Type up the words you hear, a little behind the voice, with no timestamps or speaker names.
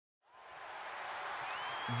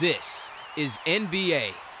This is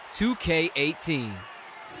NBA 2K18.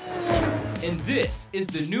 And this is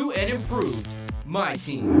the new and improved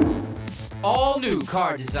MyTEAM. All new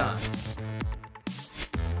card designs.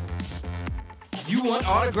 You want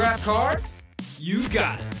autographed cards? You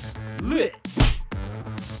got it. Lit.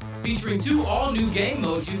 Featuring 2 all-new game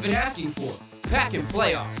modes you've been asking for. Pack and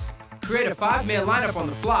Playoffs. Create a 5-man lineup on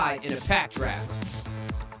the fly in a pack draft.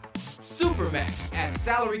 Supermax adds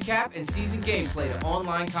salary cap and season gameplay to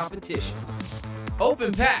online competition.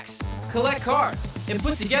 Open packs, collect cards, and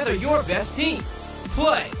put together your best team.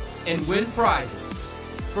 Play and win prizes.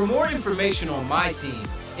 For more information on MyTEAM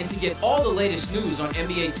and to get all the latest news on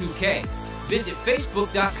NBA 2K, visit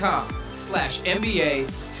facebook.com/NBA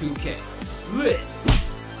 2K. Lit.